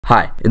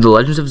Hi, in The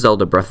Legend of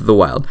Zelda Breath of the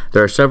Wild,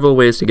 there are several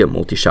ways to get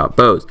multi-shot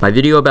bows. My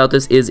video about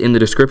this is in the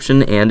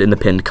description and in the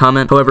pinned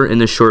comment. However, in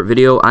this short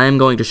video, I am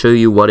going to show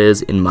you what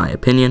is, in my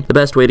opinion, the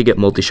best way to get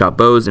multi-shot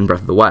bows in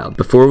Breath of the Wild.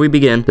 Before we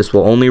begin, this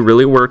will only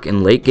really work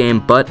in late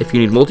game, but if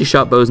you need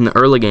multi-shot bows in the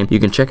early game, you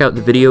can check out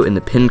the video in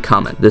the pinned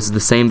comment. This is the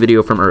same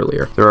video from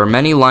earlier. There are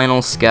many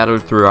lynels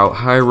scattered throughout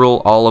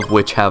Hyrule, all of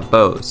which have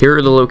bows. Here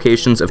are the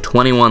locations of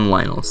 21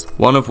 lynels,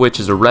 one of which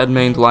is a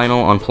red-maned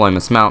lynel on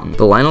Ploymus Mountain.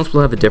 The lynels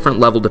will have a different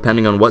level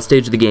depending on what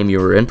stage of the game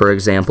you are in. For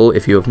example,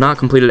 if you have not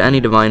completed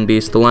any Divine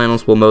Beast, the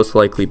lynels will most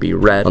likely be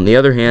red. On the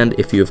other hand,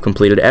 if you have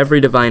completed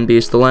every Divine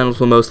Beast, the lynels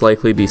will most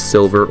likely be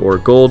silver or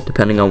gold,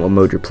 depending on what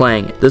mode you're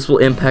playing it. This will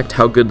impact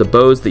how good the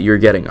bows that you're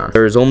getting are.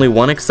 There is only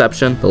one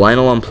exception. The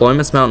lynel on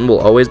Ploymus Mountain will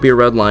always be a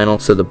red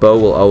lynel, so the bow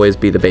will always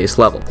be the base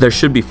level. There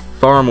should be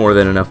far more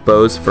than enough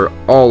bows for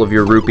all of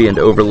your rupee and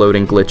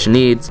overloading glitch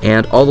needs,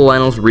 and all the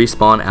lynels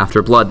respawn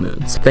after blood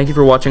moons. Thank you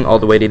for watching all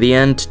the way to the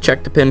end.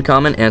 Check the pinned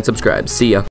comment and subscribe. See ya.